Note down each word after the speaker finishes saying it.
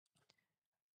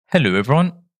Hello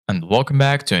everyone and welcome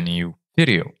back to a new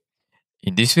video.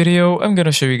 In this video, I'm going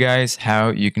to show you guys how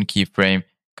you can keyframe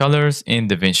colors in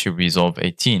Davinci Resolve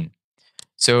 18.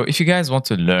 So if you guys want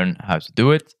to learn how to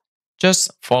do it,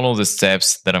 just follow the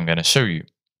steps that I'm going to show you.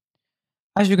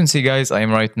 As you can see guys, I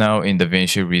am right now in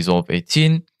Davinci Resolve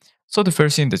 18. So the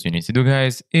first thing that you need to do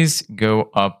guys is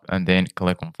go up and then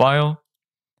click on File.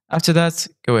 After that,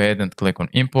 go ahead and click on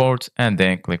Import and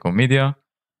then click on Media.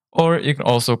 Or you can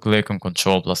also click on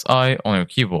Ctrl+I on your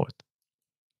keyboard.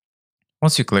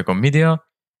 Once you click on Media,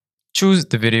 choose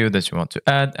the video that you want to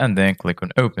add and then click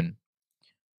on Open.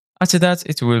 After that,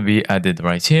 it will be added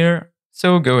right here.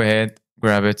 So go ahead,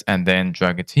 grab it and then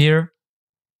drag it here.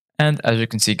 And as you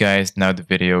can see guys, now the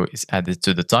video is added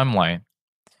to the timeline.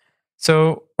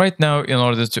 So right now, in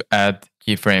order to add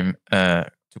keyframe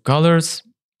to colors,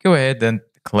 go ahead and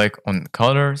click on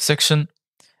Color section.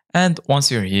 And once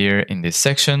you're here in this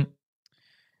section,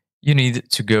 you need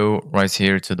to go right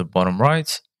here to the bottom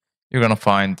right. You're going to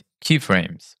find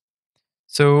keyframes.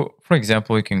 So for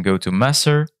example, you can go to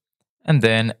Master and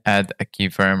then add a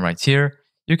keyframe right here.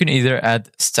 You can either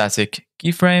add static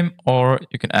keyframe or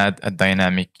you can add a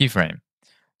dynamic keyframe.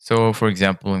 So for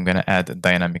example, I'm going to add a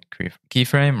dynamic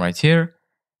keyframe right here.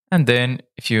 And then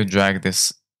if you drag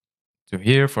this to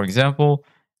here, for example,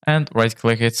 and right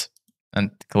click it and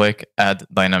click add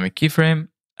dynamic keyframe,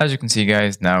 as you can see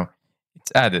guys, now it's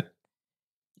added.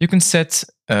 You can set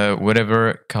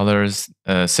whatever colors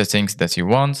settings that you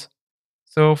want.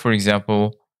 So for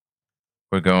example,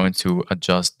 we're going to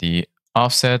adjust the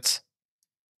offset,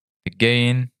 the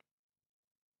gain,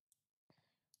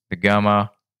 the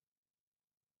gamma,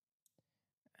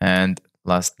 and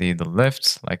lastly the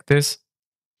lift like this.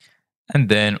 And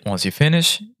then once you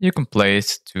finish, you can play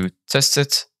it to test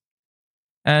it.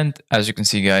 And as you can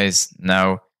see guys,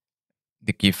 now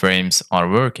the keyframes are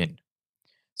working.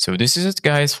 So this is it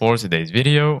guys for today's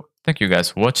video. Thank you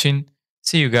guys for watching.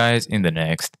 See you guys in the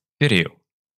next video.